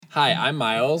Hi, I'm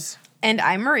Miles. And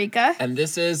I'm Marika. And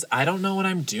this is I Don't Know What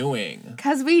I'm Doing.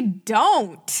 'Cause we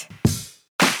don't.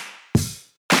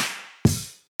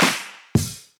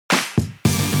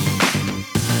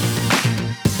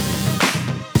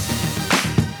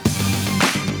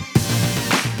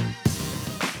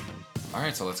 All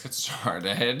right, so let's get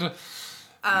started.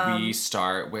 We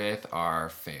start with our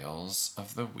fails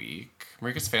of the week.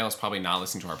 Marika's fail is probably not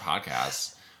listening to our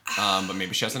podcast, but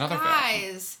maybe she has another fail.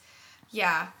 Guys,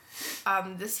 yeah,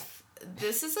 this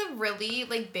is a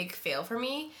really big fail for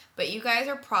me, but you guys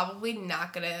are probably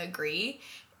not gonna agree,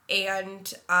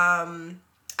 and I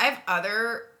have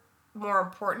other more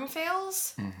important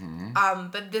fails,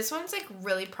 but this one's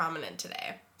really prominent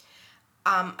today.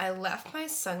 I left my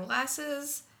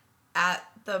sunglasses at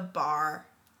the bar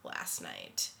last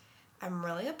night. I'm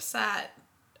really upset,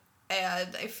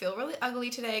 and I feel really ugly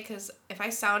today because if I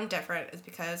sound different, it's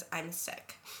because I'm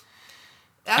sick.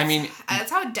 That's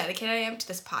how dedicated I am to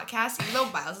this podcast, even though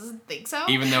Miles doesn't think so.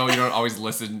 Even though you don't always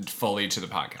listen fully to the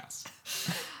podcast.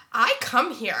 I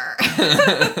come here.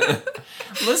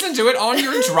 Listen to it on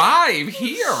your drive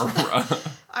here.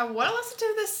 I want to listen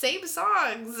to the same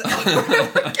songs.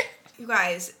 You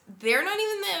guys, they're not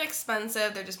even that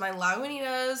expensive. They're just my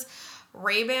Lagunitas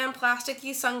Ray-Ban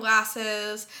plasticky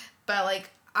sunglasses. But,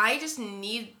 I just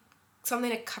need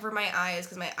something to cover my eyes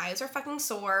because my eyes are fucking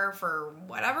sore for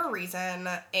whatever reason.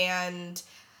 And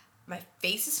my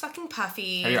face is fucking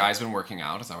puffy. Have your eyes been working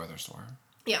out? Is that why they're sore?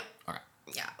 Yeah. Okay.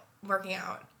 Yeah. Working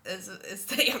out is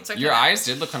the answer. Your eyes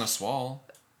did look kind of swollen.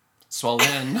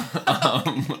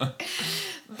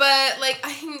 But,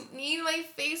 I need my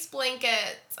face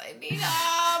blankets. I need,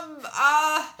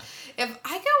 if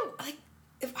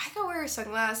I could wear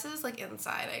sunglasses,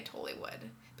 inside, I totally would.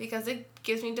 Because it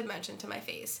gives me dimension to my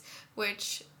face,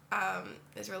 which,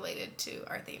 is related to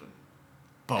our theme.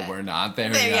 But we're not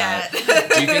there yet.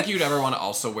 Do you think you'd ever want to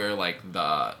also wear,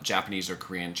 the Japanese or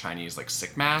Korean, Chinese,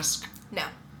 sick mask? No.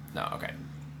 No, okay.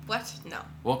 What? No.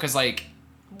 Well, because,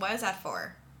 What is that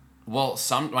for? Well,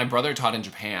 my brother taught in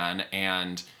Japan,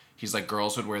 and he's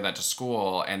girls would wear that to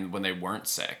school, and when they weren't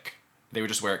sick, they would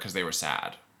just wear it because they were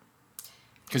sad.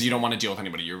 Because you don't want to deal with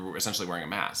anybody. You're essentially wearing a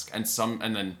mask. And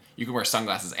then you can wear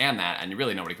sunglasses and that, and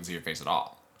really nobody can see your face at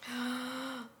all.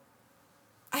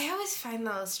 I always find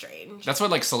those strange. That's what,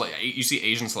 you see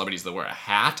Asian celebrities that wear a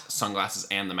hat, sunglasses,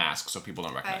 and the mask, so people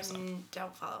don't recognize them. I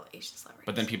don't follow Asian celebrities.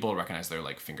 But then people recognize their,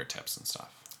 fingertips and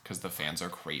stuff. Because the fans are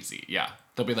crazy. Yeah.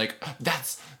 They'll be like,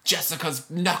 that's Jessica's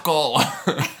knuckle.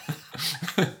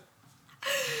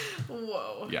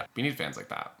 Whoa. Yeah. We need fans like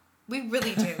that. We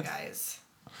really do, guys.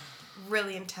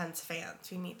 Really intense fans.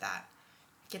 We need that.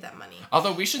 Get that money.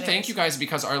 Although we should thank you guys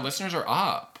because our listeners are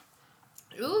up.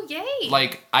 Ooh, yay.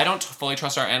 I don't fully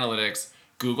trust our analytics.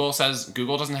 Google says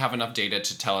Google doesn't have enough data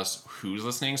to tell us who's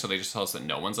listening, so they just tell us that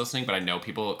no one's listening, but I know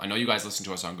you guys listen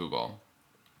to us on Google.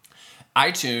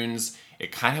 iTunes,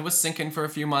 it kind of was sinking for a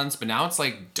few months, but now it's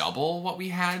double what we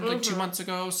had 2 months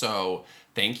ago, so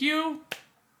thank you.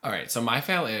 All right, so my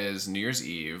fail is New Year's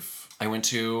Eve. I went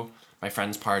to my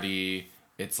friend's party.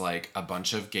 It's a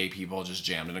bunch of gay people just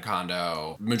jammed in a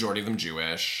condo, majority of them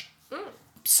Jewish.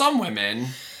 Some women.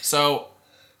 So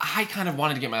I kind of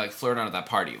wanted to get my flirt on at that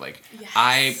party.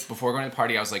 Yes. Before going to the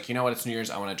party, I was like, you know what, it's New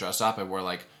Year's, I want to dress up. I wore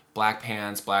black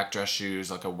pants, black dress shoes,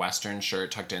 a Western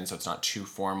shirt tucked in so it's not too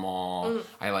formal.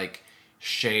 I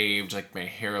shaved, my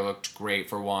hair looked great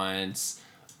for once.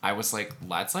 I was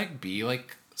let's be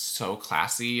so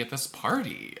classy at this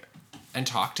party and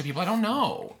talk to people I don't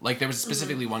know. There was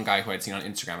specifically one guy who I'd seen on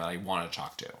Instagram that I wanted to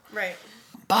talk to. Right.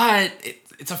 But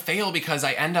it's a fail because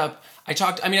I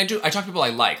talk to people I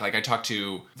like. I talk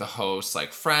to the hosts,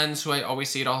 friends who I always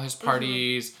see at all his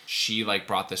parties. She,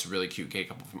 brought this really cute gay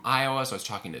couple from Iowa, so I was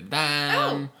talking to them.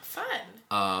 Oh,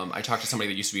 fun. I talked to somebody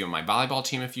that used to be on my volleyball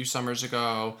team a few summers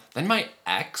ago. Then my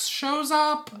ex shows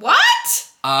up. What?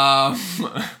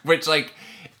 Which,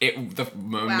 the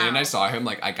moment I saw him,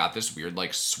 I got this weird,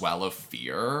 swell of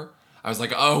fear. I was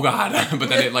like, oh, God. But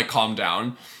then it, calmed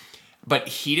down. But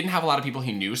he didn't have a lot of people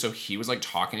he knew, so he was,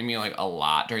 talking to me, a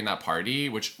lot during that party,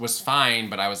 which was fine,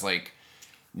 but I was,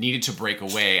 needed to break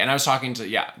away. And I was talking to,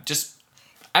 just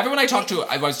everyone I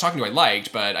was talking to I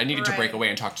liked, but I needed to break away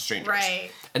and talk to strangers.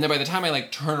 Right. And then by the time I,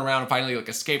 turn around and finally,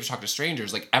 escape to talk to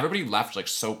strangers, everybody left,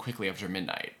 so quickly after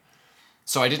midnight.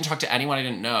 So I didn't talk to anyone I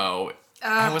didn't know.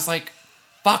 I was like,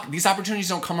 fuck, these opportunities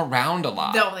don't come around a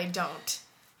lot. No, they don't.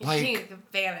 You take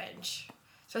advantage.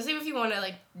 Especially if you want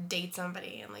to, date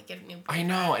somebody and, get a new boyfriend. I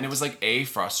know, and it was, A,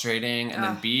 frustrating, and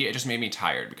then B, it just made me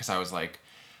tired because I was like,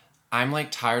 I'm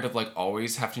like tired of like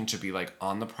always having to be like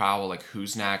on the prowl, like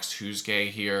who's next, who's gay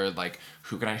here, like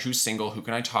who's single, who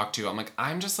can I talk to? I'm like,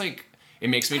 I'm just like, it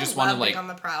makes me just want to love being like, on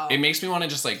the prowl. it makes me want to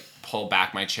just like pull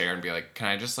back my chair and be like, can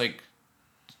I just like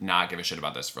not give a shit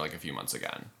about this for like a few months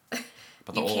again?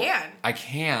 But You can. I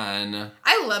can.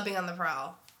 I love being on the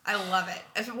prowl. I love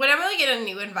it. Whenever like in a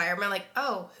new environment, like,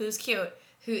 oh, who's cute?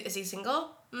 Who is he single?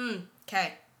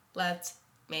 Okay, let's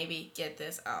maybe get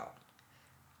this out.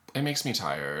 It makes me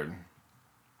tired.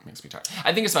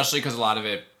 I think especially because a lot of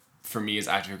it for me is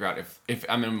I have to figure out if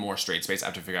I'm in a more straight space, I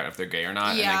have to figure out if they're gay or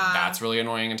not. Yeah. And like, that's really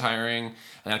annoying and tiring. And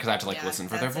then because I have to like Yeah, listen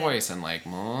for their that's it. voice and like,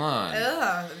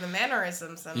 Ugh, the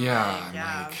mannerisms. And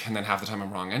and then half the time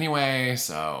I'm wrong anyway.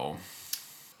 So,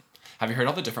 have you heard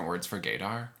all the different words for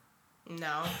gaydar?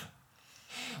 No.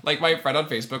 Like my friend on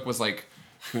Facebook was like,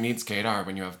 "Who needs gaydar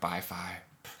when you have bi-fi?"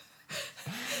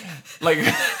 Like,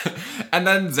 and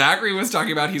then Zachary was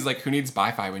talking about he's like, "Who needs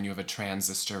bi-fi when you have a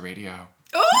transistor radio?"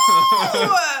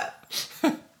 Ooh!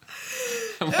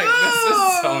 I'm like, this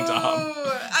is so dumb.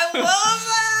 I love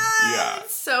that. Yeah.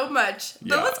 So much.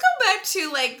 But Yeah. let's go back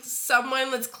to like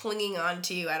someone that's clinging on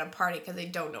to you at a party because they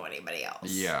don't know anybody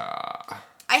else. Yeah.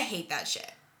 I hate that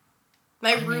shit.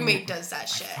 My roommate does that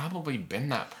shit. Probably been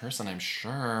that person, I'm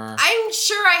sure. I'm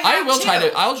sure I have I will too. try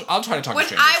to. I'll try to talk When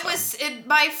to strangers. I was in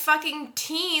my fucking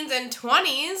teens and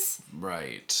 20s, though.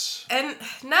 Right. and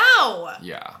no,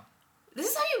 Yeah.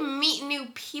 this is how you meet new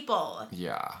people.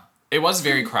 Yeah. It was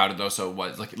very crowded though, so it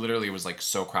was like literally it was like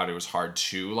so crowded it was hard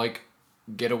to like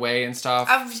get away and stuff.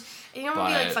 You don't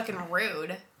want to be like But- fucking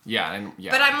rude. Yeah, and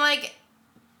yeah. But I'm like,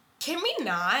 can we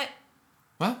not?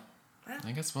 Well,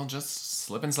 I guess we'll just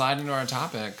slip and slide into our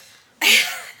topic.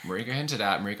 Marika hinted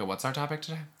at. Marika, what's our topic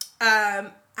today?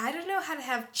 I don't know how to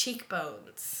have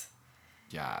cheekbones.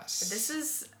 Yes. This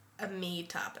is a me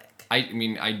topic. I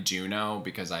mean, I do know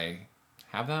because I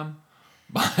have them,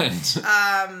 but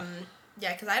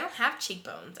Yeah, because I don't have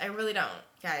cheekbones. I really don't,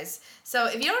 guys. So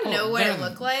if you don't Oh, know what I they're-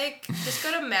 look like, just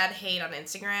go to Mad Hate on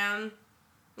Instagram.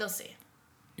 You'll see.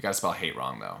 you gotta spell hate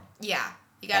wrong though. Yeah.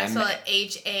 You gotta M- spell it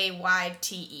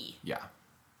Hayte. Yeah.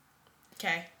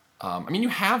 Okay. I mean, you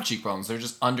have cheekbones. They're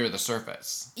just under the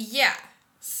surface. Yeah.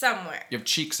 Somewhere. You have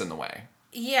cheeks in the way,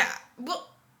 Yeah. Well,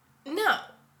 no.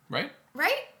 right?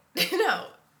 Right? No.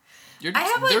 I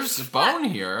have, like, there's a flat- bone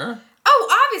here.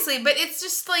 Oh, obviously, but it's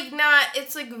just like not.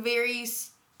 It's like very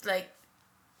like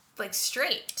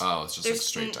straight. Oh, it's just like There's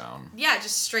straight down. Yeah,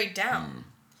 just straight down.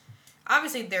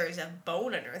 Obviously, there is a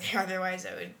bone under there. Otherwise,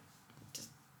 it would just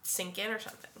sink in or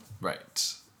something.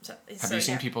 Right. So, Have you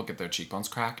seen people get their cheekbones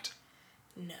cracked?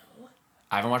 No.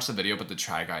 I haven't watched the video, but the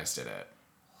Try Guys did it.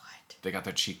 What? They got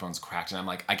their cheekbones cracked, and I'm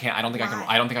like, I can't. I don't think I can.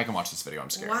 Why? I don't think I can watch this video. I'm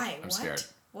scared. Why? I'm What? scared.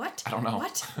 What? I don't know.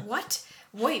 What? What?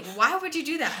 Wait, why would you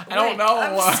do that? I don't Wait,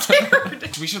 know. I'm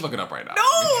scared. We should look it up right now. No,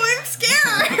 I'm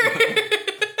scared.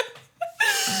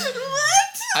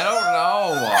 What? I don't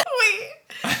know. Wait,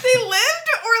 they lived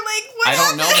or like what? I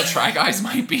don't know. happened? The Try Guys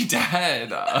might be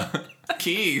dead.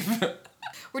 Keith.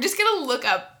 We're just gonna look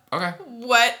up Okay.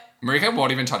 what. Marika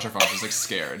won't even touch her phone. She's like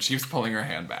scared. She's pulling her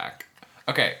hand back.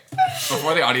 Okay.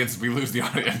 Before the audience, we lose the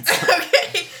audience.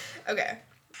 Okay. Okay.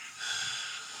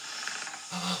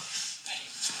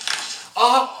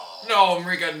 Oh no,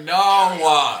 Marika, no.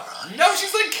 No,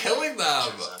 she's like killing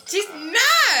them. She's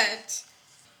not.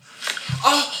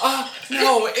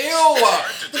 No, ew.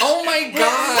 Oh my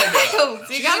god. Miles,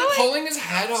 you She's gotta like like. pulling his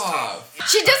head off.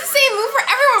 She does the same move for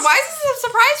everyone. Why is this a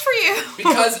surprise for you?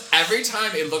 Because every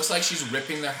time it looks like she's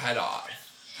ripping their head off.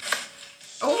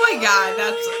 Oh my god,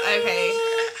 that's okay.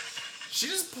 She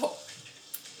just pull.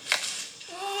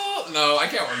 Oh, no, I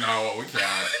can't. No, we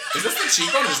can't. Is this the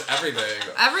cheekbone or is everything?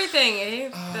 Everything, eh?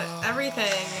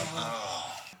 Everything.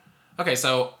 Okay,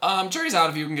 so jury's out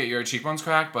if you can get your cheekbones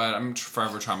cracked, but I'm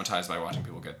forever traumatized by watching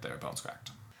people get their bones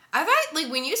cracked. I thought,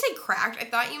 like, when you say cracked, I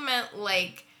thought you meant,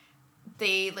 like,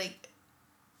 they, like,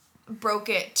 broke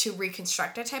it to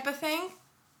reconstruct it type of thing.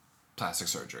 Plastic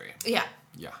surgery. Yeah.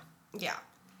 Yeah. Yeah.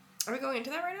 Are we going into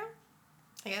that right now?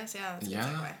 I guess, yeah. That's a good Yeah.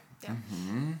 segue. Yeah.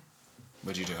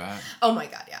 Would you do it? Oh my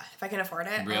god, yeah. If I can afford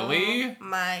it. Really? Oh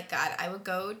my god. I would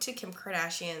go to Kim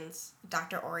Kardashian's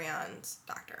Dr. Orion's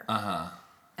doctor. Uh-huh.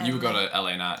 You would go to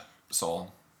LA, not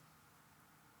Seoul.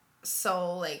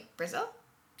 So, like, Brazil?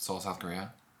 Seoul, South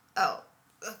Korea. Oh.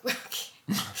 Okay.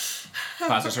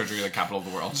 Plastic surgery, the capital of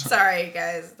the world. Sorry,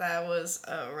 guys. That was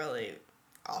really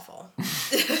awful.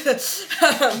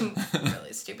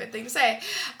 Really stupid thing to say.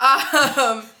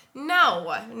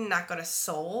 No, not go to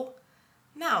Seoul.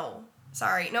 No.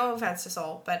 Sorry, no offense to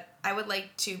Seoul, but I would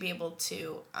like to be able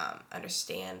to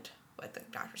understand what the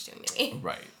doctor's doing to me.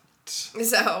 Right.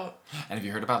 So. And have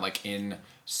you heard about, like, in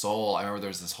Seoul, I remember there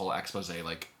was this whole expose,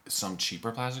 like, some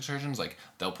cheaper plastic surgeons, like,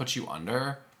 they'll put you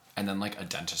under, and then, like, a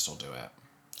dentist will do it.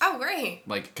 Oh, great.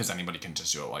 Like, because anybody can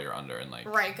just do it while you're under, and, like...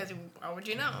 Right, because how would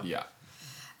you know? Yeah.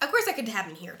 Of course, that could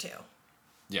happen here, too.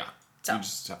 Yeah. So. You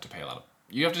just have to pay a lot of...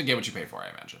 You have to get what you pay for, I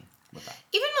imagine, with that.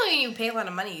 Even though you pay a lot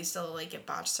of money, you still, like, get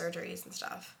botched surgeries and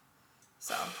stuff.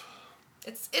 So...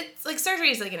 It's like,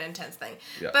 surgery is, like, an intense thing.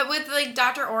 Yeah. But with, like,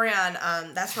 Dr. Orion,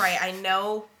 that's right, I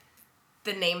know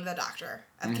the name of the doctor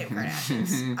of Kim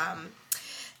Kardashian's.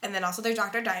 And then also there's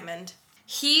Dr. Diamond.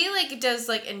 He, like, does,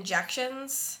 like,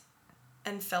 injections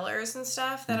and fillers and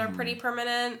stuff that are pretty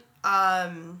permanent.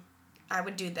 I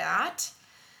would do that.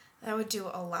 I would do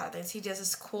a lot of things. He does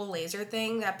this cool laser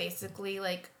thing that basically,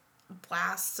 like,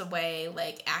 blasts away,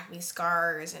 like, acne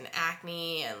scars and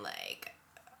acne and, like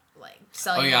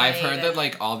cellulite. Oh, yeah, I've heard that,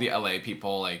 like, all the LA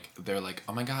people, like, they're like,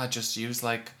 oh my god, just use,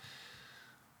 like,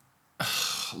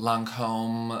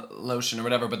 Lancome lotion or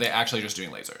whatever, but they're actually just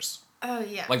doing lasers. Oh,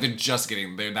 yeah. Like, they're just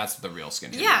getting, that's the real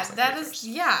skin treatment. Yeah, is, like, that lasers. is,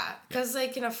 yeah, because they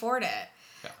can afford it.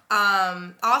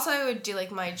 Yeah. Also, I would do,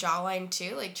 like, my jawline,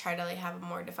 too, like, try to, like, have a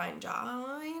more defined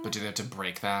jawline. But do they have to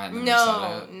break that and then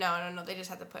No, reset it? no, they just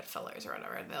have to put fillers or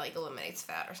whatever that, like, eliminates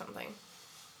fat or something.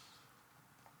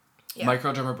 Yeah.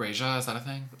 Microdermabrasion, is that a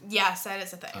thing? Yes, that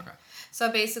is a thing. Okay. So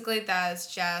basically,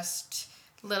 that's just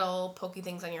little pokey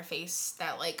things on your face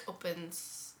that, like,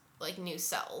 opens, like, new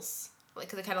cells. Like,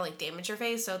 because it kind of, like, damage your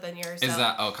face, so then your Is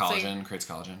that, collagen, so creates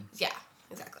collagen? yeah,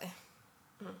 exactly.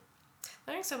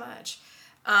 Learning so much.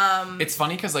 It's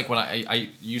funny because, like, when I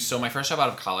used, so my first job out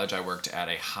of college, I worked at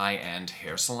a high-end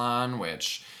hair salon,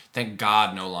 which, thank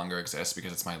God, no longer exists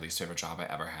because it's my least favorite job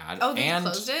I ever had. Oh, they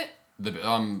closed it? The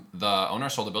owner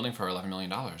sold the building for $11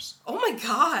 million. Oh my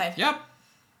god. Yep.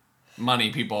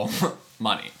 Money, people.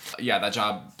 Money. Yeah, that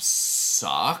job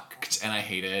sucked, and I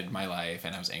hated my life,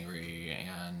 and I was angry,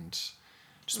 and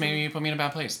just made me put me in a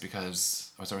bad place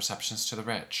because I was a receptionist to the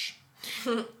rich.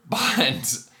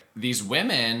 But these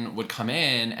women would come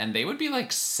in, and they would be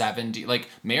like 70, like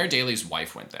Mayor Daley's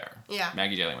wife went there. Yeah.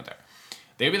 Maggie Daley went there.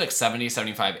 They would be like 70,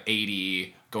 75,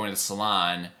 80 going to the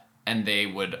salon, and they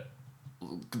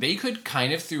could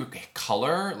kind of through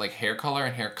color, like hair color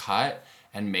and haircut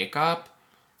and makeup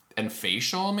and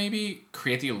facial maybe,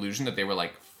 create the illusion that they were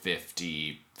like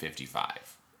 50,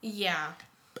 55. Yeah.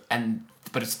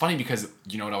 But it's funny because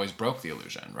you know what always broke the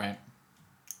illusion, right?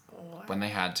 What? When they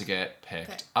had to get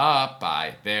picked up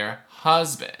by their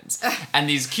husbands. And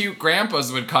these cute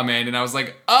grandpas would come in, and I was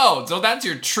like, oh, so that's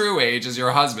your true age as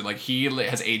your husband. Like, he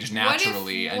has aged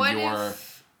naturally, and you're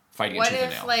fighting What tooth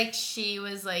and if, nail. like, she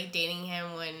was, like, dating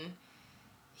him when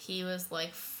he was,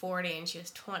 like, 40 and she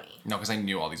was 20? No, because I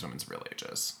knew all these women's real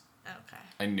ages. Okay.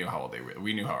 I knew how old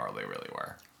we knew how old they really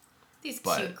were. These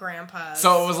But- cute grandpas.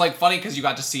 So it was like funny because you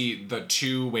got to see the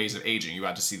two ways of aging. You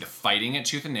got to see the fighting at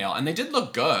tooth and nail, and they did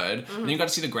look good. And then you got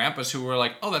to see the grandpas who were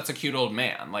like, "Oh, that's a cute old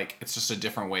man." Like, it's just a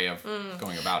different way of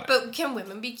going about it. But can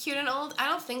women be cute and old? I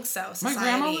don't think so. My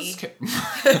Society.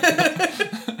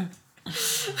 grandma was.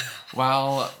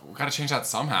 Well, we got to change that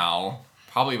somehow.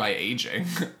 Probably by aging.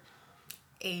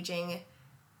 Aging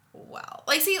well.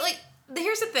 Like, see, like,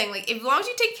 here's the thing. Like, as long as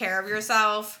you take care of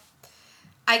yourself,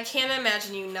 I can't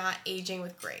imagine you not aging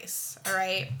with grace, all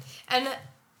right? And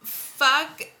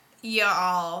fuck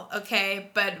y'all, okay?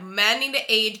 But men need to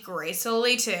age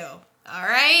gracefully, too, all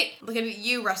right? Look at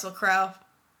you, Russell Crowe.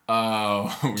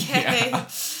 Oh, Okay. yeah.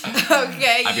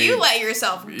 Okay, I you mean, let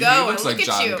yourself go. He looks and look like at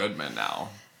John you. Goodman now.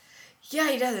 Yeah,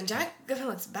 he does. And John Goodman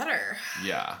looks better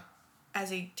Yeah.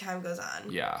 as time goes on.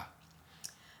 Yeah.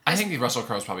 I think Russell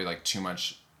Crowe's probably like too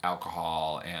much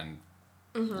alcohol and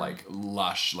like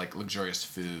lush, like luxurious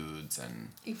foods and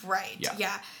Right. Yeah.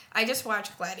 Yeah. I just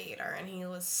watched Gladiator, and he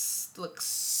looks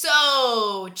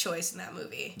so choice in that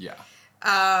movie. yeah.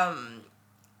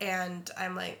 And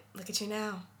I'm like, look at you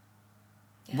now.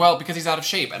 Well, because he's out of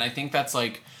shape, and I think that's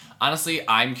like honestly,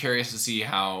 I'm curious to see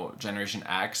how Generation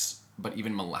X, but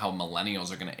even how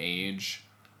millennials are gonna age,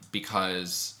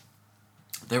 because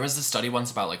there was this study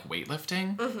once about like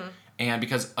weightlifting, and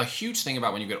because a huge thing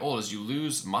about when you get old is you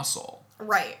lose muscle.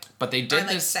 Right. But they Or did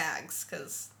like this. sags,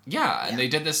 because Yeah, and Yeah. they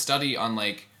did this study on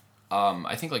like,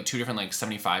 I think like two different like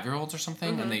 75-year-olds or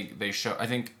something, and they show, I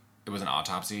think it was an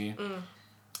autopsy,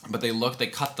 but they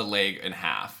cut the leg in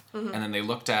half, and then they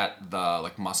looked at the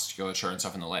like musculature and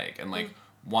stuff in the leg, and like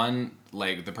one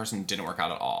leg the person didn't work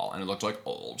out at all, and it looked like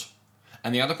old,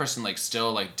 and the other person like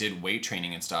still like did weight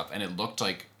training and stuff, and it looked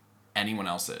like anyone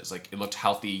else's, like it looked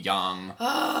healthy, young.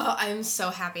 oh, I'm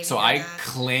so happy to So hear I that.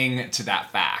 cling to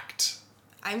that fact.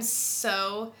 I'm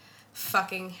so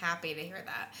fucking happy to hear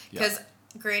that. Yeah. Because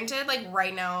granted, like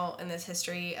right now in this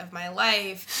history of my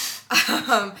life,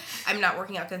 I'm not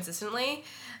working out consistently,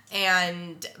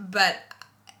 but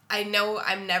I know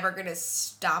I'm never gonna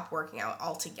stop working out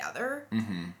altogether.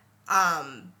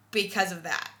 Because of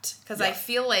that. Because I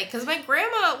feel like, because my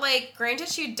grandma, like, granted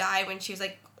she died when she was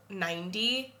like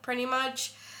 90, pretty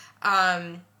much.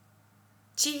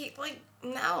 She, like,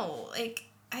 no, like,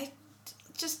 I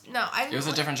just, no. It was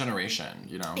a different generation,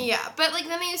 you know? Yeah, but, like,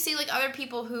 then you see, like, other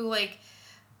people who, like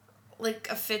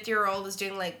a 50-year-old is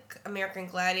doing, like, American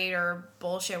Gladiator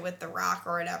bullshit with The Rock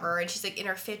or whatever, and she's, like, in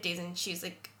her 50s, and she's,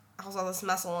 like, has all this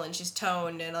muscle, and she's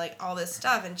toned, and, like, all this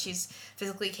stuff, and she's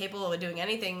physically capable of doing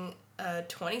anything a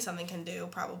 20-something can do,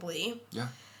 probably. Yeah.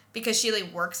 Because she,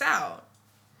 like, works out.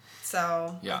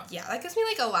 So, yeah, that gives me,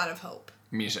 like, a lot of hope.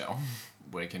 Me too.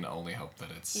 We can only hope that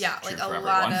it's true like, for a everyone.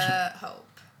 lot of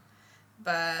hope.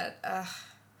 But,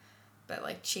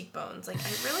 like, cheekbones. Like, I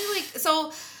really, like...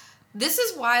 So, this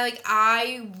is why, like,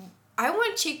 I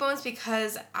want cheekbones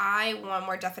because I want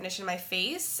more definition in my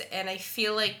face. And I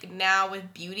feel like now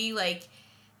with beauty, like,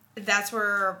 that's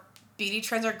where beauty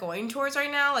trends are going towards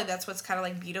right now. Like, that's what's kind of,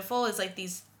 like, beautiful is, like,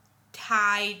 these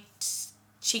high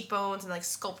cheekbones and, like,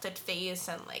 sculpted face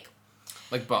and, like...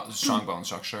 Like, strong bone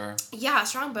structure. Yeah,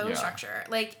 strong bone structure.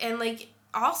 Like, and, like,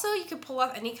 also you could pull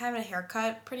off any kind of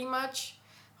haircut, pretty much.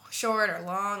 Short or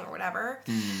long or whatever.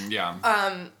 Yeah.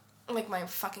 Like, my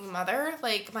fucking mother.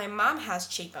 Like, my mom has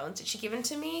cheekbones. Did she give them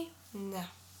to me? No.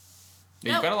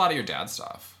 Yeah, you got a lot of your dad's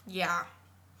stuff. Yeah.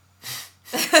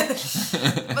 But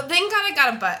thank God I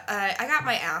got a butt. I got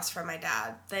my ass from my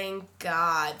dad. Thank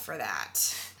God for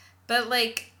that. But,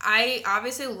 like, I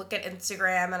obviously look at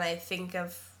Instagram and I think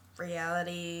of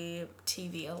reality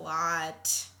TV a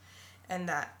lot. And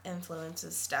that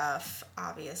influences stuff,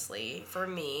 obviously, for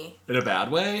me. In a bad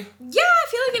way? Yeah, I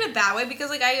feel like in a bad way because,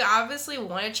 like, I obviously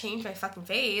want to change my fucking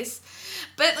face.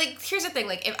 But, like, here's the thing.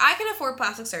 Like, if I can afford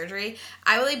plastic surgery,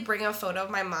 I would, like, bring a photo of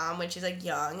my mom when she's, like,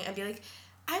 young and be like,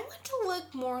 I want to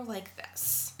look more like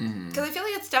this. Because I feel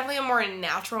like it's definitely a more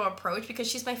natural approach because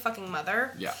she's my fucking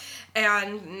mother. Yeah.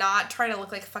 And not trying to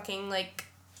look like fucking, like,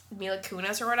 Mila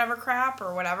Kunis or whatever crap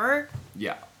or whatever.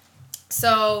 Yeah.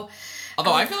 So...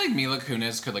 Although I feel like Mila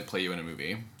Kunis could, like, play you in a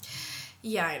movie.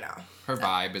 Yeah, I know. Her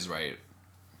vibe is right.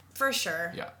 For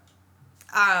sure. Yeah.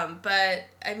 But,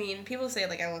 I mean, people say,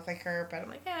 like, I look like her, but I'm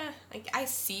like, like, I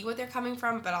see what they're coming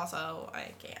from, but also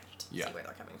I can't see where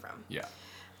they're coming from. Yeah.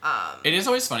 It is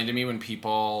always funny to me when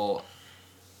people,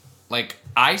 like,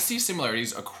 I see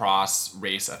similarities across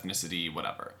race, ethnicity,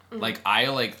 whatever. Like,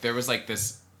 there was, like,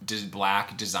 this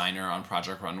black designer on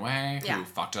Project Runway who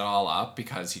fucked it all up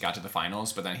because he got to the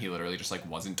finals, but then he literally just, like,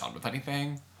 wasn't done with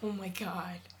anything. Oh my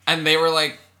God. And they were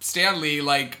like, Stan Lee,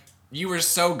 like, you were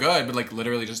so good, but, like,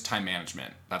 literally just time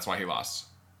management. That's why he lost.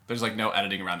 There's, like, no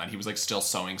editing around that. He was, like, still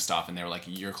sewing stuff, and they were like,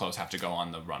 your clothes have to go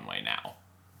on the runway now.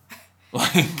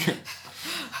 Like...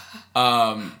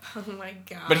 oh my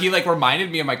God. But he, like,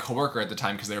 reminded me of my coworker at the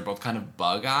time because they were both kind of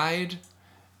bug-eyed.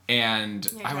 And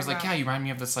I was like, yeah, you remind me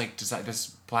of this, like,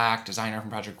 this black designer from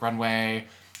Project Runway.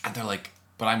 And they're like,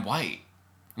 but I'm white.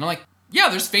 And I'm like, yeah,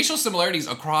 there's facial similarities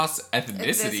across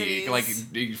ethnicity. Like,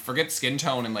 you forget skin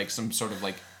tone and, like, some sort of,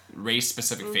 like,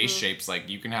 race-specific face shapes. Like,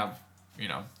 you can have, you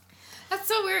know. That's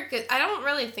so weird, 'cause I don't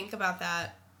really think about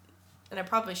that. And I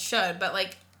probably should, but,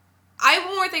 like,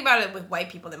 I more think about it with white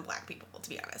people than black people, to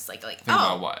be honest. Like think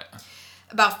about what?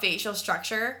 About facial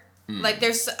structure. Like,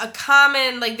 there's a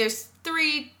common, like, there's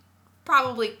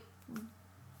probably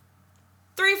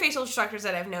three facial structures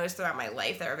that I've noticed throughout my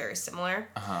life that are very similar.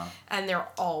 And they're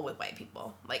all with white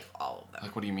people. Like, all of them.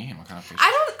 Like, what do you mean? What kind of facial?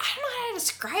 I don't know how to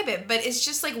describe it, but it's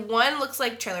just, like, one looks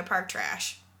like trailer park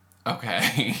trash.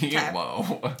 Okay.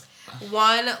 Whoa.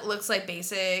 One looks like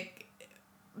basic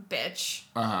bitch.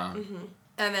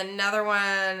 And then another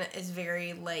one is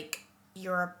very, like,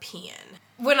 European.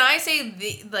 When I say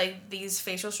these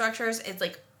facial structures, it's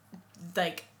like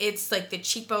it's like the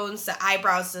cheekbones, the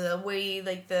eyebrows, the way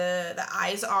like the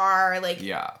eyes are, like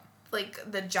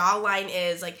like the jawline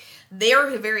is, like,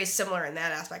 they're very similar in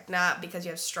that aspect. Not because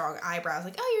you have strong eyebrows,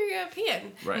 like, oh, you're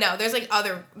European. Right. No,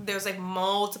 there's like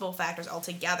multiple factors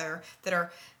altogether that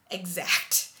are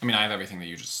exact. I mean, I have everything that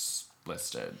you just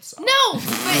listed. So. No,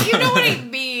 but you know what I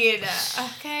mean.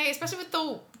 Okay, especially with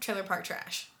the trailer park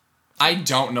trash. I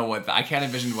don't know I can't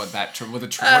envision what that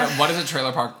what is a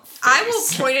trailer park face? I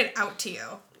will point it out to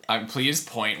you. Please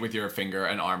point with your finger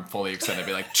and arm fully extended.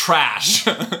 Be like, trash.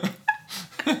 They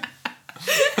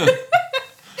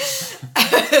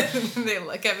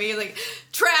look at me like,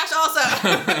 trash also.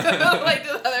 Like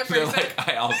the other person.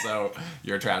 They're like,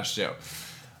 you're trash too.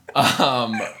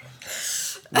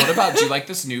 What about, do you like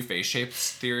this new face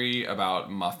shapes theory about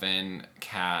muffin,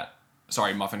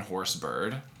 horse,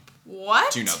 bird?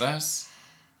 What? Do you know this?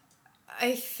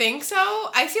 I think so.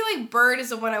 I feel like bird is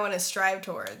the one I want to strive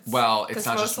towards. Well, 'Cause it's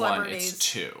not most just one, celebrities it's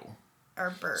two. Are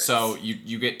birds. So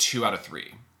you get 2 out of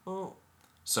 3. Oh.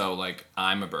 So, like,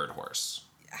 I'm a bird horse.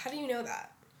 How do you know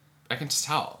that? I can just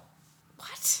tell.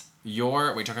 What?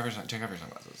 Wait, take off your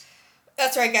sunglasses.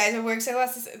 That's right, guys. I'm wearing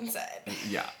sunglasses inside.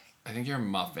 Yeah. I think you're a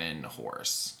muffin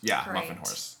horse. Yeah, Great. muffin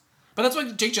horse. But that's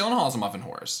why Jake Gyllenhaal is a muffin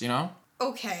horse, you know?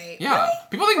 Okay. Yeah. Really?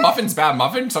 People think muffin's bad.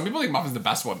 Some people think muffin's the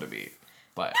best one to be.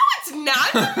 But It's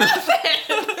not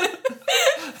a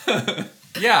muffin.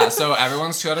 yeah, so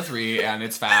everyone's 2 out of 3 and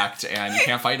it's fact and you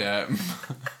can't fight it.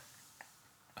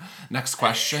 Next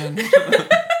question.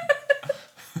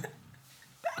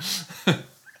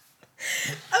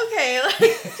 Okay, like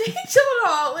Jake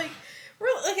Gyllenhaal,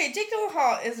 Jake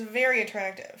Gyllenhaal is very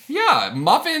attractive. Yeah,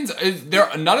 muffins.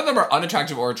 None of them are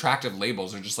unattractive or attractive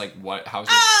labels. They're just like how's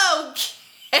your...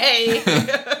 Okay.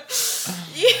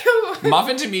 You.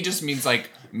 Muffin to me just means like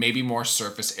maybe more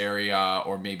surface area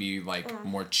or maybe like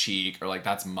more cheek or like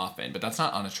that's muffin, but that's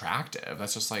not unattractive.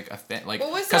 That's just like a thing. Like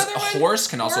What was the because other a one? horse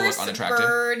can also look Horse, unattractive.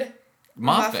 Bird,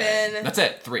 Muffin. That's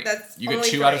it. 3. That's You get only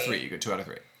 2 out of 3. 3. You get 2 out of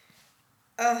 3.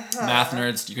 Uh-huh. Math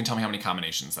nerds, you can tell me how many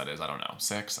combinations that is. I don't know.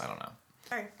 6? I don't know.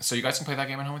 Alright. So you guys can play that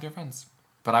game at home with your friends.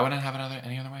 But I wouldn't have it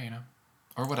any other way, you know?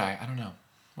 Or would I? I don't know.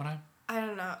 Would I? I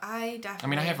don't know. I definitely. I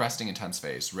mean, I have resting intense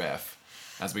face, riff,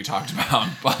 as we talked about,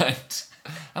 but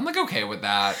I'm like okay with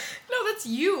that. No, that's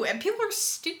you, and people are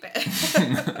stupid.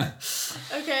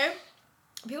 Okay?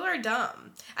 People are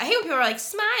dumb. I hate when people are like,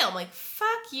 smile. I'm like,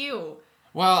 fuck you.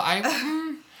 Well,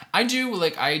 I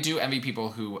do envy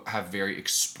people who have very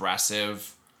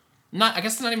expressive, I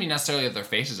guess not even necessarily that their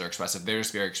faces are expressive, they're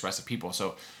just very expressive people.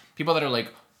 So people that are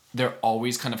like, they're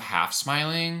always kind of half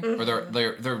smiling, or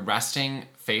their resting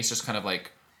face just kind of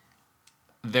like,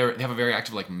 they have a very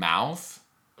active like mouth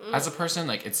as a person.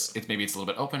 Like it's maybe it's a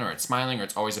little bit open, or it's smiling, or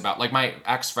it's always about, like my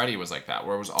ex Freddie was like that,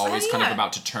 where it was always kind of yeah.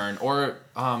 about to turn, or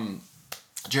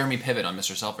Jeremy Piven on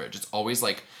Mr. Selfridge. It's always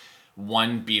like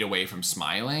one beat away from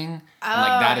smiling. And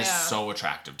like that is yeah. so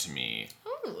attractive to me.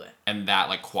 Ooh. And that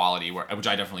like quality which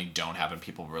I definitely don't have, and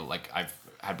people were like, I've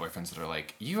had boyfriends that are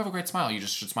like, you have a great smile, you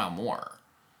just should smile more.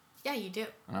 Yeah, you do.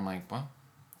 And I'm like, well,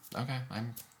 okay,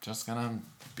 I'm just gonna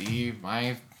be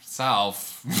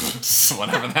myself.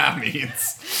 Whatever that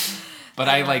means. But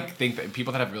I like think that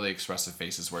people that have really expressive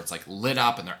faces where it's like lit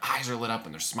up and their eyes are lit up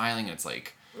and they're smiling, and it's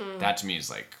like that to me is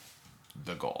like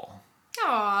the goal.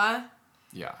 Aw.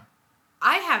 Yeah.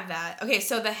 I have that. Okay,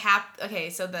 so the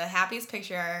happiest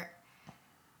picture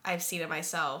I've seen of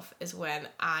myself is when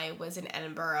I was in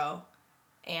Edinburgh,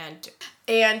 and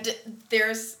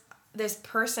there's this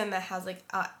person that has like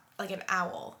an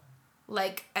owl,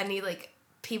 like any like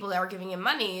people that were giving him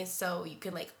money, so you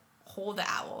could like hold the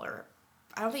owl, or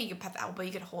I don't think you could pet the owl, but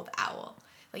you could hold the owl.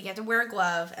 Like you have to wear a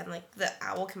glove, and like the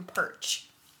owl can perch.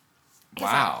 It's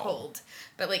Wow. not hold,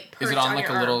 but like perch Is it on like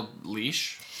your a arm. little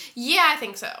leash? Yeah, I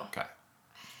think so. Okay.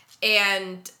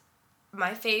 And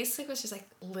my face like was just like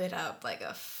lit up like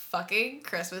a fucking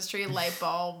Christmas tree light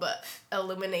bulb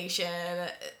illumination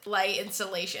light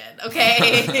installation.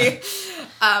 Okay,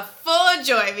 full of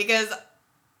joy, because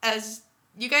as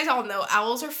you guys all know,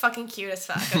 owls are fucking cute as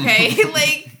fuck. Okay,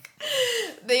 like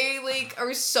they like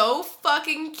are so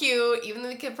fucking cute. Even though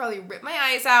they could probably rip my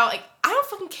eyes out, like I don't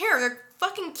fucking care. They're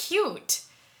fucking cute.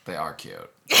 They are cute.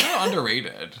 They're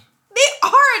underrated. They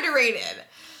are underrated.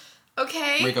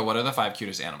 Okay. Rika, what are the 5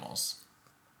 cutest animals?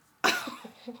 Oh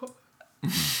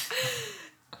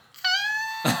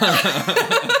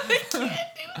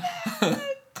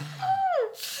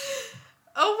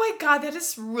my god, that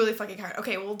is really fucking hard.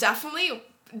 Okay, well, definitely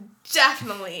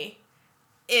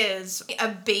is a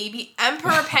baby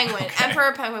emperor penguin. Okay.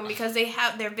 Emperor penguin, because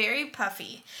they're very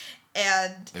puffy,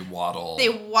 and They waddle. they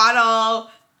waddle.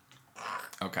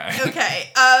 Okay. Okay.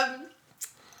 Oh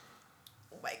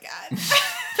my god.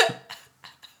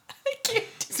 I can't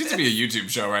do Seems this. to be a YouTube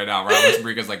show right now, where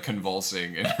Rika's like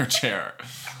convulsing in her chair.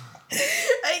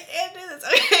 I can't do this.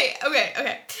 Okay.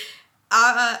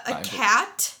 A Fine.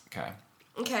 cat. Okay.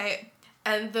 Okay,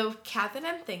 and the cat that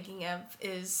I'm thinking of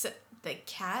is the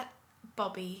cat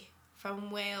Bobby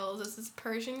from Wales. This is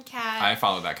Persian cat. I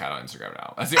follow that cat on Instagram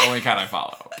now. That's the only cat I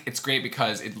follow. It's great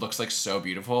because it looks like so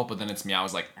beautiful, but then its meow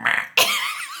is like meh.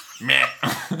 Meh.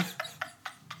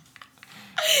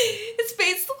 It's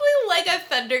basically like a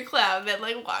thundercloud that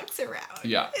like walks around.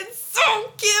 Yeah. It's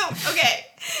so cute. Okay,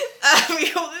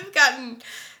 we only have gotten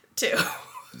 2.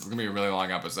 It's gonna be a really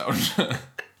long episode.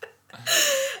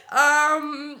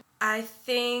 I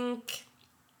think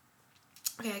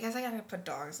Okay, I guess I gotta put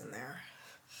dogs in there.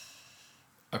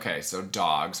 Okay, so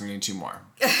dogs. We need 2 more.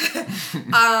 It's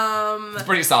a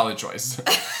pretty solid choice.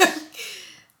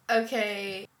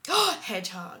 Okay.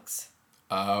 Hedgehogs.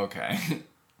 Okay.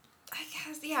 I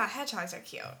guess, yeah, hedgehogs are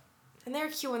cute. And they're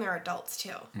cute when they're adults,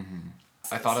 too.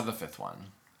 I thought of the 5th one.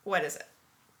 What is it?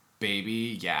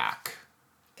 Baby yak.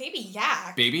 Baby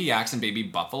yak. Baby yaks and baby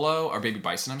buffalo, or baby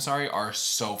bison, I'm sorry, are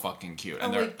so fucking cute.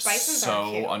 And Oh, they're wait, bisons are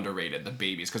so cute. underrated, the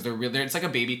babies. Because they're really, it's like a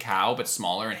baby cow, but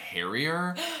smaller and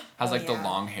hairier. Has Oh, like the yeah.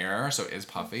 long hair, so it is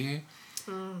puffy.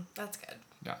 That's good.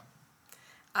 Yeah.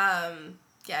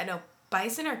 Yeah, I know.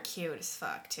 Bison are cute as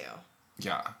fuck, too.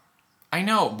 Yeah. I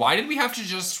know. Why did we have to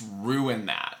just ruin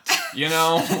that? You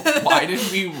know? Why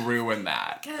did we ruin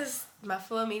that? Because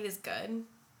buffalo meat is good.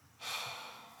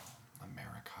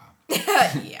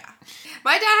 America. Yeah.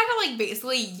 My dad had to, like,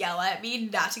 basically yell at me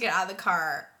not to get out of the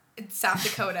car in South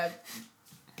Dakota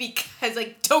because,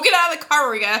 like, don't get out of the car,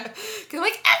 Maria. Because I'm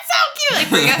like, it's so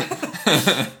cute. Like,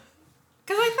 Maria.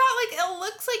 Because I thought,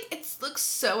 like, it looks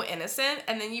so innocent,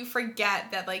 and then you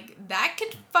forget that, like, that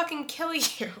could fucking kill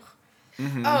you.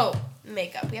 Mm-hmm. Oh,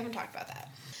 makeup. We haven't talked about that.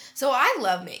 So I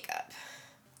love makeup.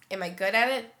 Am I good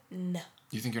at it? No.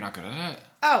 You think you're not good at it?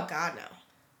 Oh, God, no.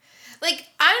 Like,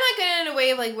 I'm not good in a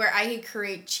way of, like, where I could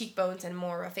create cheekbones and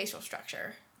more of a facial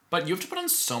structure. But you have to put on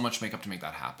so much makeup to make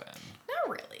that happen. Not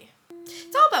really.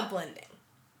 It's all about blending.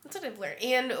 That's what I've learned.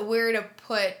 And where to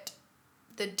put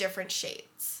the different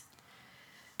shades.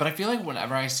 But I feel like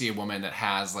whenever I see a woman that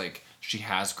has, like, she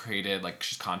has created, like,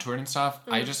 she's contoured and stuff,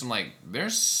 I just am like,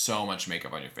 there's so much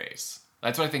makeup on your face.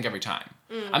 That's what I think every time.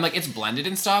 I'm like, it's blended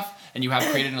and stuff, and you have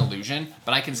created an illusion,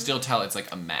 but I can still tell it's,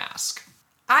 like, a mask.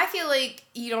 I feel like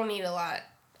you don't need a lot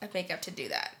of makeup to do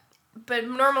that. But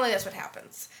normally that's what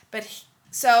happens.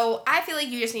 So I feel like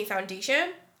you just need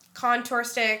foundation, contour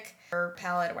stick, or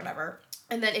palette or whatever.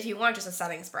 And then if you want, just a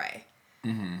setting spray.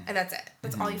 Mm-hmm. And that's it.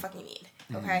 That's all you fucking need.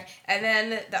 Okay? And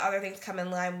then the other things come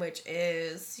in line, which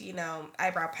is, you know,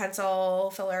 eyebrow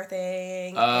pencil, filler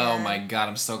thing. Oh and- my god,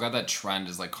 I'm so glad that trend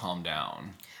is, like, calmed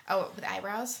down. Oh, with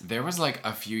eyebrows? There was, like,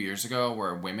 a few years ago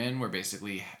where women were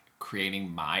basically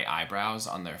creating my eyebrows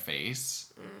on their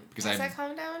face. Because Has that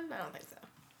calmed down? I don't think so.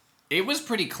 it was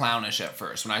pretty clownish at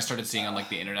first when I started seeing on, like,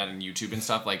 the internet and YouTube and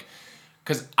stuff, like,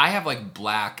 because I have, like,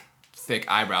 black,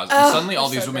 thick eyebrows, and suddenly all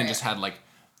that's these so women great. just had, like,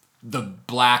 the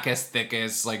blackest,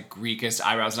 thickest, like, Greekest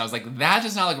eyebrows, and I was like, that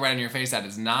does not look right on your face. That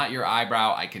is not your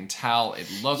eyebrow. I can tell. It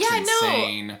looks Yeah, no.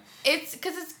 insane.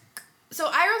 So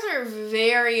eyebrows are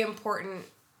very important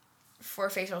for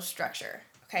facial structure.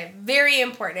 Okay, very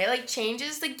important. It, like,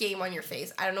 changes the game on your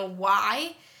face. I don't know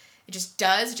why. It just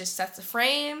does. It just sets the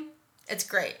frame. It's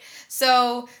great.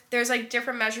 So there's, like,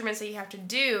 different measurements that you have to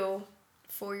do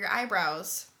for your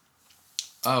eyebrows.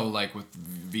 Oh, like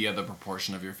via the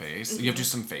proportion of your face? You have to do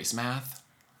some face math?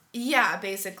 Yeah,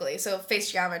 basically. So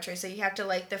face geometry. So you have to,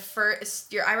 like,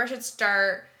 your eyebrow should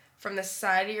start from the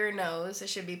side of your nose. It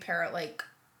should be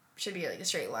should be like a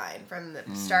straight line from the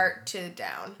start to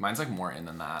down. Mine's, like, more in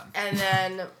than that. And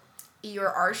then your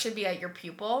arch should be at your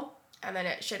pupil, and then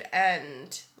it should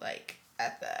end, like,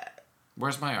 at the...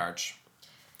 Where's my arch?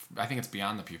 I think it's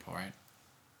beyond the pupil, right?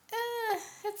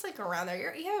 It's, like, around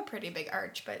there. You have a pretty big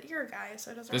arch, but you're a guy,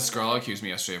 so it doesn't This really girl accused me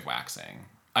yesterday of waxing.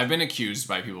 I've been accused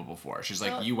by people before. She's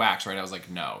like, Oh. you wax, right? I was like,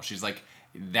 no. She's like,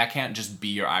 that can't just be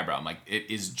your eyebrow. I'm like, it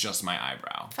is just my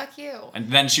eyebrow. Fuck you.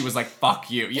 And then she was like, fuck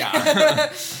you.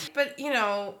 Yeah. But, you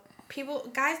know,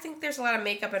 guys think there's a lot of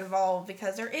makeup involved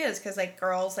because there is. Because, like,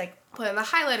 girls, like, put in the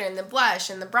highlighter and the blush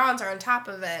and the bronzer on top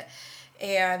of it.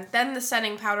 And then the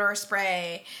setting powder or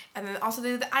spray. And then also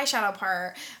the eyeshadow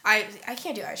part. I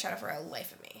can't do eyeshadow for the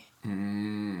life of me.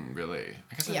 Really?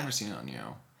 I guess I've Yeah. never seen it on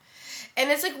you. And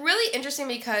it's, like, really interesting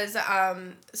because,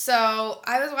 so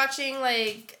I was watching,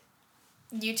 like,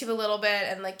 YouTube a little bit,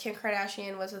 and, like, Kim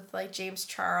Kardashian was with, like, James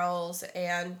Charles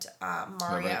and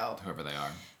Mario. Whoever they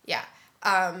are. Yeah.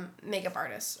 Makeup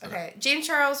artists. Okay. James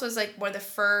Charles was, like, one of the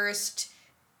first,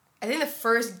 I think the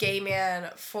first gay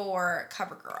man for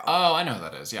CoverGirl. Oh, I know who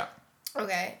that is. Yeah.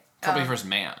 Okay. Probably first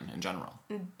man in general.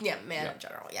 Yeah, man in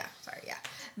general. Yeah. Sorry, yeah.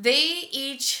 They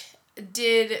each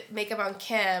did makeup on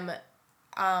Kim.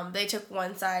 They took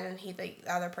one side and the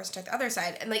other person took the other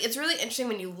side. And, like, it's really interesting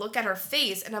when you look at her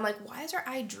face and I'm like, why is her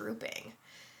eye drooping?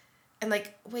 And,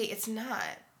 like, wait, it's not.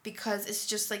 Because it's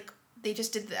just, like, they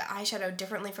just did the eyeshadow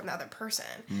differently from the other person.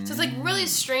 So it's, like, really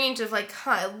strange of, like,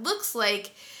 it looks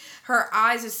like her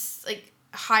eyes is, like,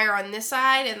 higher on this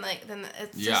side and, like, then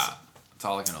it's just... Yeah. It's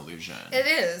all like an illusion. It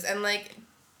is. And, like,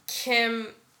 Kim...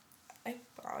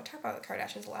 I'll talk about the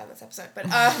Kardashians a lot in this episode. But,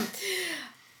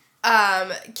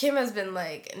 Kim has been,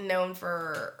 like, known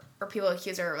for... Or people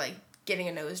accuse her of, like, getting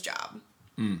a nose job.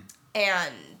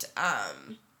 And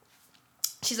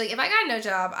she's like, if I got a nose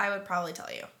job, I would probably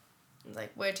tell you. I was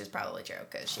like, which is probably true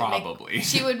because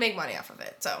she would make money off of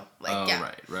it. So like,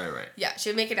 yeah, right. Yeah, she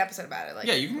would make an episode about it. Like,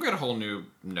 Yeah, you can get a whole new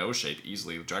nose shape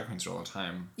easily. Drag queens do all the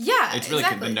time. Yeah, it's really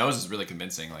exactly. the nose is really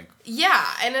convincing. Like, yeah,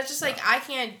 and it's just like I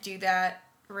can't do that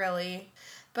really,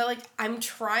 but like I'm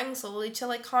trying slowly to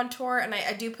like contour, and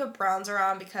I do put bronzer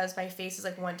on because my face is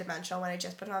like one dimensional when I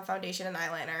just put on foundation and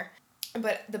eyeliner,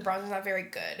 but the bronzer's not very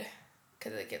good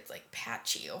because it gets like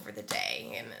patchy over the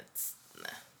day, and it's.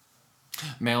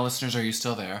 male listeners, are you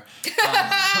still there?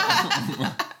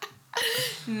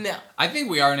 No. I think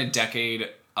we are in a decade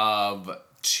of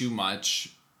too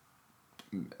much.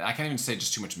 I can't even say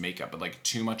just too much makeup, but like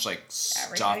too much like stuff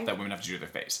Everything. that women have to do to their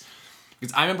face.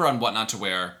 Because I remember on What Not to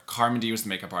Wear, Carmen D was the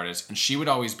makeup artist, and she would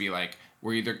always be like,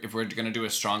 if we're gonna do a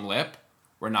strong lip,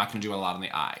 we're not gonna do a lot on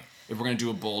the eye. If we're gonna do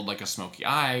a bold, like a smoky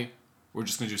eye, we're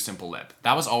just gonna do a simple lip.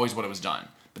 That was always what it was done.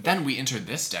 But then we entered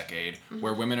this decade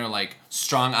where women are like,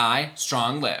 strong eye,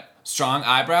 strong lip, strong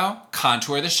eyebrow,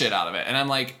 contour the shit out of it. And I'm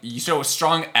like, so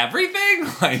strong everything?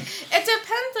 Like, It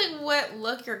depends like what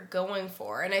look you're going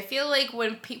for, and I feel like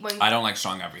when I don't like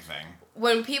strong everything.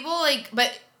 when people like,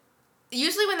 but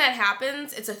usually when that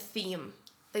happens, it's a theme.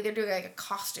 Like they're doing like a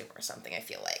costume or something. I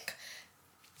feel like.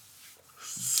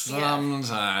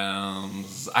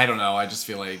 Sometimes. I don't know. I just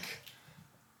feel like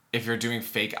if you're doing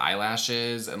fake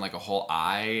eyelashes and like a whole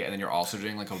eye, and then you're also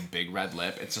doing like a big red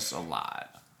lip, it's just a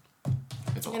lot.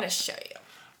 It's a I'm lot. gonna show you.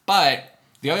 But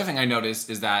the other thing I noticed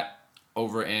is that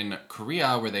over in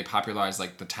Korea, where they popularized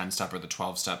like the 10-step or the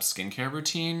 12-step skincare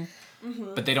routine,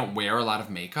 but they don't wear a lot of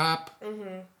makeup.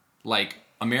 Like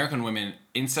American women,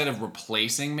 instead of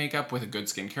replacing makeup with a good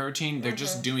skincare routine, they're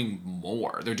just doing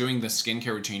more. They're doing the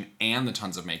skincare routine and the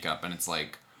tons of makeup, and it's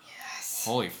like, Yes.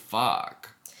 holy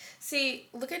fuck. See,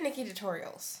 look at Nikki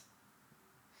Tutorials.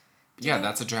 Yeah,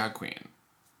 that's a drag queen.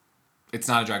 It's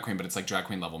not a drag queen, but it's like drag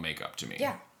queen level makeup to me.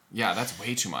 Yeah. Yeah, that's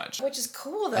way too much. Which is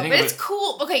cool though. I think But it it's would-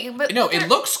 cool. Okay, but No, look it at-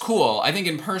 looks cool. I think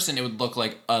in person it would look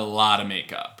like a lot of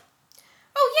makeup.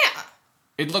 Oh yeah,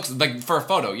 It looks like for a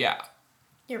photo, yeah.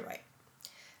 you're right.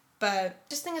 But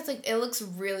just think it's like it looks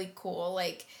really cool.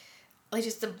 Like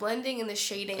just the blending and the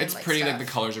shading. It's and, like, pretty, stuff. like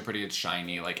the colors are pretty, it's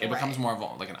shiny. Like it Right. becomes more of a,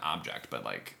 like an object, but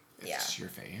like it's Yeah. just your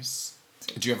face.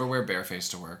 Did you ever wear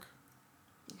barefaced to work?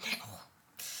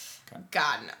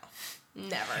 God no,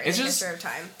 never. It's in just- history of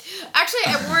time. Actually,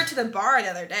 I wore it to the bar the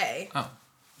other day. Oh.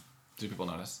 Do people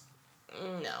notice?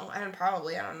 No, I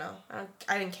don't know.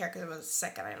 I didn't care because I was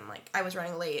sick and I was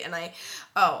running late and I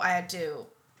had to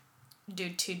do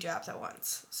 2 jobs at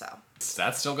once. So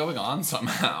That's still going on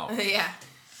somehow. yeah.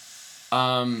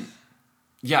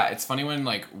 Yeah, it's funny when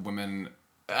like women,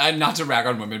 not to rag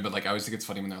on women, but like I always think it's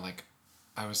funny when they're like,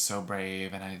 I was so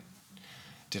brave and I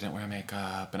didn't wear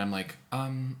makeup, and I'm like,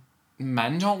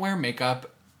 men don't wear makeup.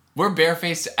 We're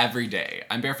barefaced every day.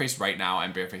 I'm barefaced right now.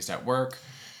 I'm barefaced at work.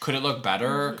 Could it look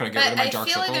better? Could I get rid of my dark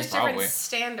I feel circles? like there's Probably. different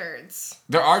standards.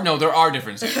 There are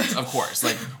different standards, of course.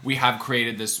 Like we have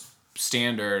created this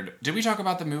standard. Did we talk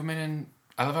about the movement in?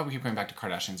 I love how we keep going back to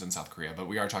Kardashians in South Korea, but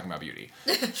we are talking about beauty.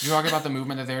 Did you talk about the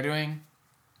movement that they're doing?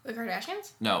 The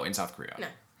Kardashians? No, in South Korea. No.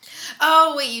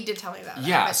 Oh wait, you did tell me about that.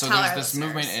 Yeah, but so tell there's our this listeners.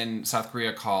 movement in South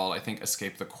Korea called, I think,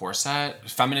 Escape the Corset.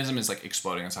 Feminism is like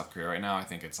exploding in South Korea right now. I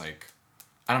think it's like,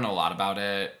 I don't know a lot about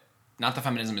it. Not that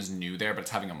feminism is new there, but it's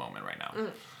having a moment right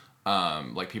now.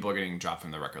 Like people are getting dropped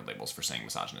from their record labels for saying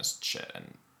misogynist shit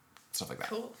and stuff like that.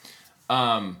 Cool.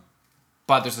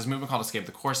 But there's this movement called Escape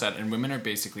the Corset, and women are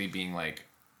basically being like,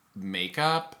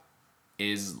 makeup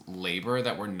is labor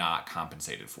that we're not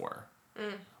compensated for.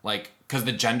 Like, because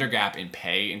the gender gap in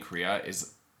pay in Korea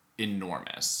is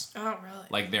enormous. Oh really?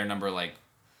 Like, their number, like,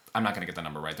 I'm not going to get the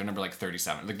number right. They're number, like,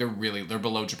 37. Like, they're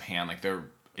below Japan. Like,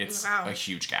 it's Wow. a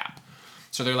huge gap.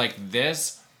 So they're like,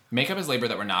 makeup is labor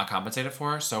that we're not compensated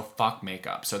for, so fuck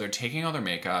makeup. So they're taking all their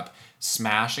makeup,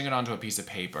 smashing it onto a piece of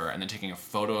paper, and then taking a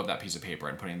photo of that piece of paper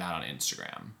and putting that on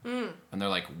Instagram. And they're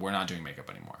like, we're not doing makeup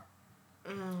anymore.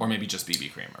 Or maybe just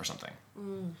BB cream or something.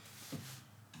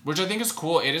 Which I think is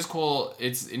cool. It is cool.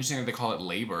 It's interesting that they call it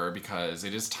labor because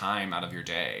it is time out of your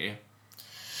day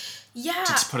Yeah.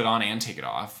 to put it on and take it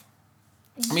off.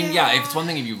 I mean, yeah, if it's one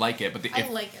thing if you like it, but I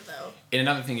like it though. and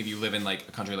another thing if you live in like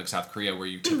a country like South Korea where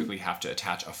you typically have to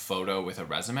attach a photo with a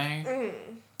resume,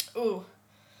 Ooh.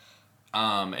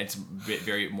 it's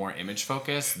very more image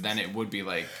focused, then it would be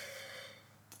like,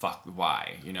 fuck,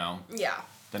 why, you know? Yeah.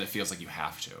 Then it feels like you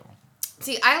have to.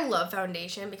 See, I love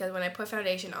foundation because when I put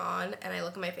foundation on and I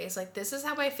look at my face, like this is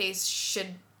how my face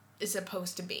is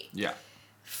supposed to be. Yeah.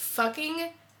 Fucking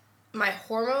my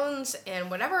hormones and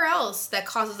whatever else that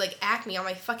causes like acne on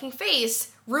my fucking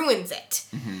face ruins it.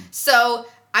 So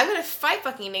I'm gonna fight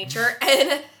fucking nature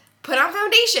and put on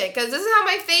foundation because this is how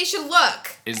my face should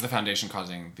look. Is the foundation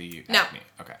causing the No. acne?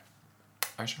 Okay.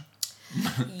 Are you sure?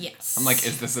 Yes. I'm like,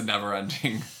 is this a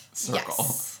never-ending circle?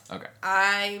 Yes. Okay.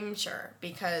 I'm sure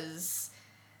because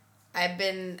I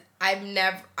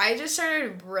just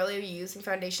started really using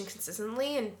foundation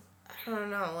consistently and I don't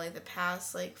know, like the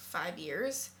past like 5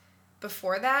 years.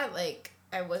 Before that, like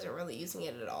I wasn't really using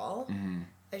it at all. I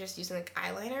was just using like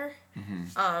eyeliner.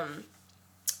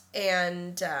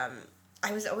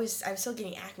 I was still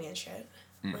getting acne and shit.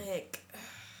 Like,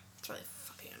 it's really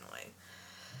fucking annoying.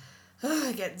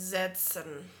 I get zits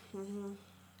and.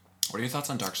 What are your thoughts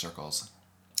on dark circles?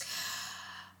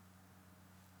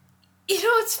 You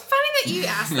know, it's funny that you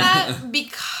asked that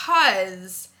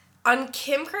because on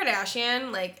Kim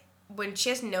Kardashian, like when she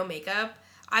has no makeup,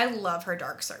 I love her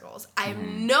dark circles. I have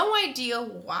no idea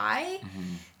why.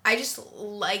 I just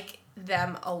like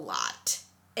them a lot.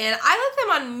 And I like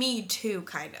them on me too,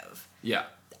 kind of. Yeah.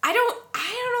 I don't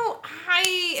know.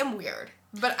 I am weird,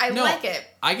 but I like it.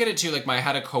 I get it too. Like, I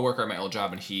had a coworker at my old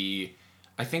job, and I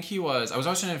was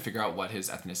always trying to figure out what his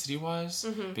ethnicity was,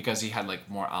 because he had, like,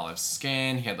 more olive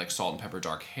skin, he had, like, salt and pepper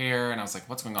dark hair, and I was like,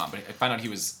 what's going on? But I found out he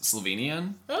was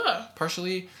Slovenian,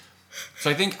 partially. So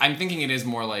I'm thinking it is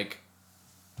more, like,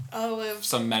 Olive.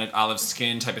 some olive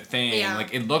skin type of thing. Yeah.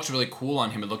 Like, it looked really cool on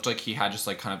him. It looked like he had just,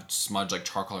 like, kind of smudged, like,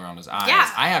 charcoal around his eyes.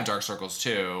 Yeah. I have dark circles,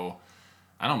 too.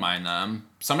 I don't mind them.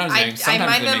 Sometimes I mind they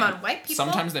them make, on white people.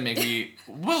 Sometimes they make me...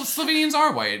 Well, Slovenians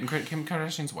are white, and Kim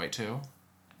Kardashian's white, too.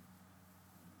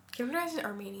 Kim Kardashian's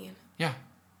Armenian. Yeah.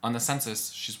 On the census,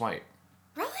 she's white.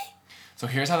 Really? So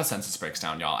here's how the census breaks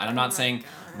down, y'all. And I'm not saying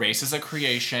God. race is a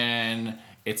creation,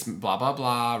 it's blah, blah,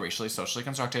 blah, racially, socially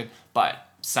constructed. But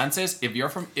census, if you're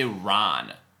from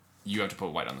Iran, you have to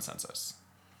put white on the census.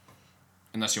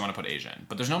 Unless you want to put Asian.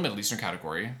 But there's no Middle Eastern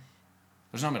category.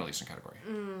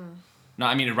 No,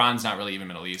 I mean, Iran's not really even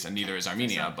Middle East, and neither is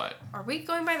Armenia, but... Are we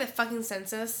going by the fucking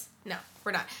census? No,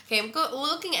 we're not. Okay, I'm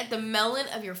looking at the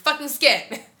melanin of your fucking skin.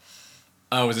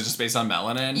 Oh, is it just based on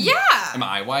melanin? Yeah. Am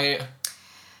I white?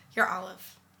 You're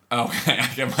olive. Okay, I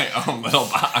get my own little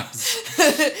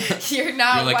box. You're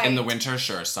not You're like, white. in the winter,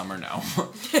 sure, summer, no.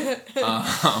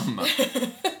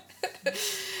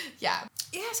 Yeah.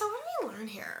 Yeah, so what do we learn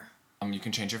here? You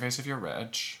can change your face if you're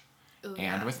rich. Ooh, And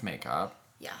yeah. with makeup.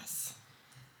 Yes.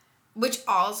 Which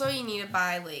also you need to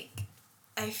buy, like...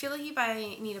 I feel like you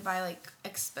need to buy, like,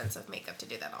 expensive makeup to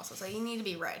do that also. So you need to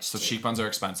be rich, So too. cheap ones are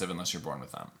expensive unless you're born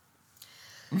with them.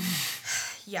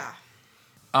 Yeah.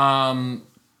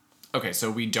 Okay, so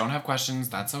we don't have questions.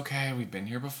 That's okay. We've been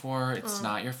here before. It's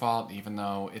not your fault, even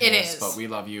though it It is. is. But we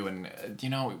love you, and,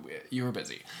 you were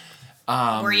busy.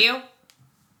 Were you?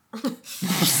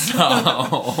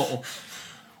 So,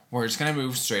 we're just going to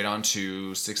move straight on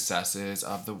to successes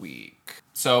of the week.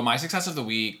 So, my success of the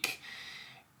week...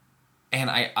 And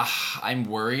I'm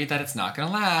worried that it's not going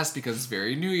to last because it's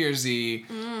very New Year's-y,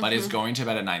 but it's going to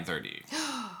bed at 9:30.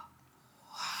 Wow.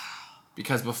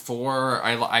 Because before,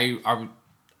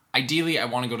 ideally, I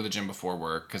want to go to the gym before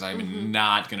work because I'm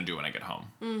not going to do it when I get home.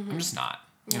 I'm just not.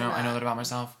 I know that about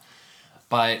myself.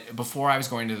 But before, I was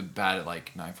going to bed at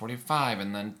like 9:45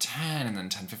 and then 10 and then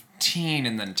 10:15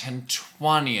 and then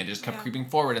 10:20. It just kept creeping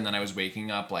forward. And then I was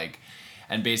waking up like...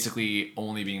 And basically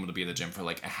only being able to be at the gym for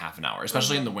like a half an hour,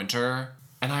 especially in the winter.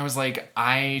 And I was like,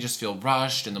 I just feel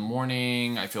rushed in the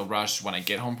morning. I feel rushed when I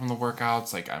get home from the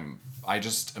workouts. Like I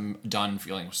just am done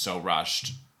feeling so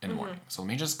rushed in the morning. So let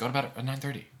me just go to bed at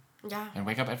 9:30. Yeah. And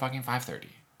wake up at fucking 5:30.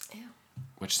 Ew.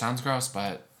 Which sounds gross,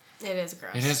 but... It is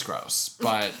gross. It is gross,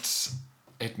 but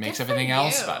it makes Good for everything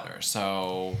else you. better.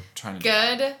 So trying to do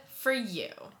that. Good for you.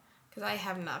 Because I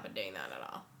have not been doing that at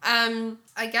all.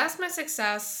 I guess my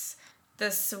success...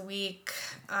 This week,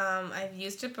 I've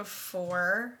used it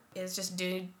before, is just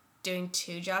doing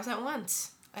 2 jobs at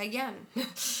once. Again.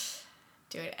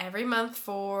 Do it every month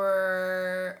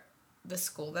for the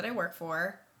school that I work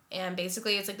for. And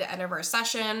basically, it's like the end of our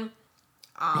session.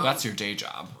 Well, that's your day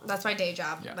job. That's my day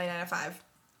job, Yeah. my 9 to 5.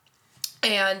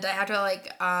 And I have to,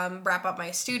 like, wrap up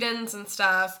my students and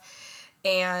stuff.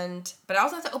 But I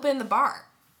also have to open the bar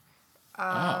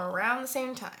around the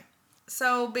same time.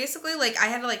 So basically, like, I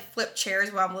had to, like, flip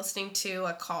chairs while I'm listening to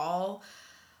a call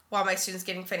while my student's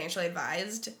getting financially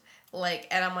advised. Like,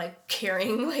 and I'm, like,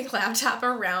 carrying, like, laptop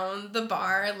around the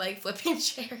bar, like, flipping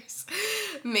chairs,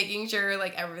 making sure,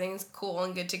 like, everything's cool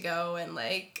and good to go. And,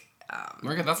 like,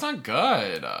 Marika, that's not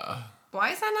good. why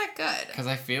is that not good? Because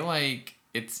I feel like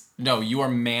you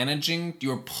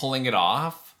are pulling it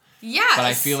off. Yes. But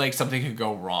I feel like something could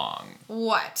go wrong.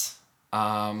 What?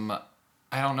 I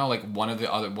don't know, like one of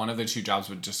the two jobs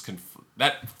would just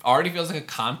that already feels like a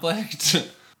conflict.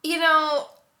 You know,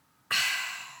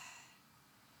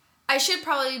 I should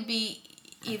probably be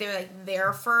either like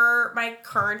there for my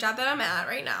current job that I'm at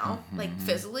right now, like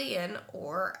physically in,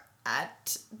 or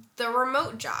at the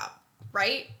remote job,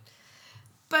 right?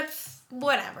 But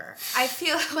whatever. I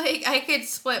feel like I could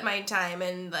split my time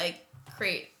and like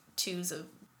create twos of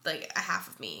like a half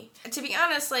of me. To be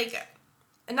honest, like,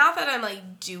 not that I'm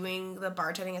like doing the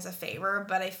bartending as a favor,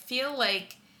 but I feel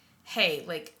like, hey,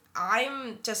 like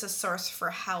I'm just a source for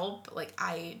help. Like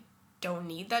I don't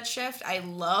need that shift. I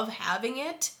love having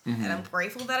it and I'm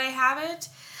grateful that I have it,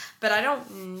 but I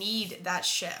don't need that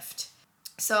shift.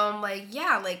 So I'm like,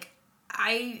 yeah, like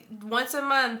once a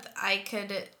month I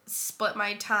could split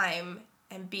my time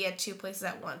and be at two places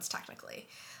at once technically.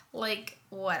 Like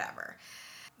whatever.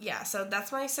 Yeah, so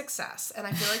that's my success. And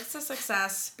I feel like it's a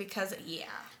success because, yeah.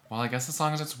 Well, I guess as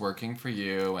long as it's working for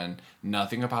you and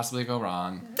nothing could possibly go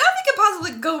wrong. Nothing could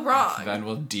possibly go wrong. Then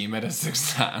we'll deem it a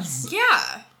success. Yeah.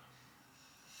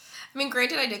 I mean,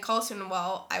 granted, I did call soon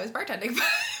while I was bartending, but...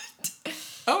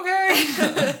 Okay.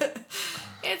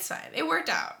 It's fine. It worked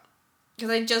out.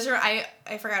 Because I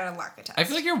forgot to unlock the test. I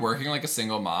feel like you're working like a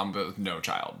single mom, but with no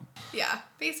child. Yeah,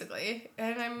 basically.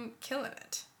 And I'm killing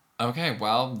it. Okay,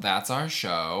 well, that's our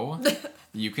show.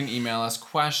 You can email us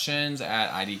questions at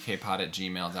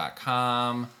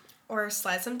idkpod@gmail.com. Or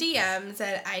slide some DMs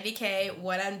at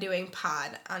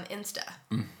idkwhatimdoingpod on Insta.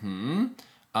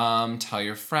 Tell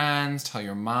your friends, tell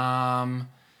your mom,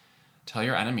 tell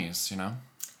your enemies, you know?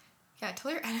 Yeah,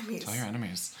 tell your enemies. Tell your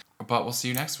enemies. But we'll see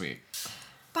you next week.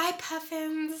 Bye,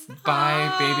 puffins.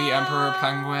 Bye, baby emperor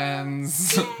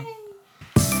penguins.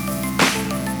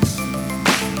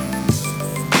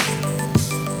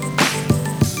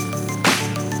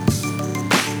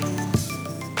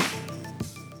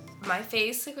 My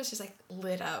face was just like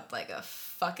lit up like a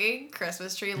fucking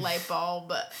Christmas tree light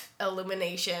bulb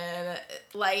illumination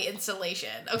light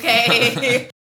installation. Okay.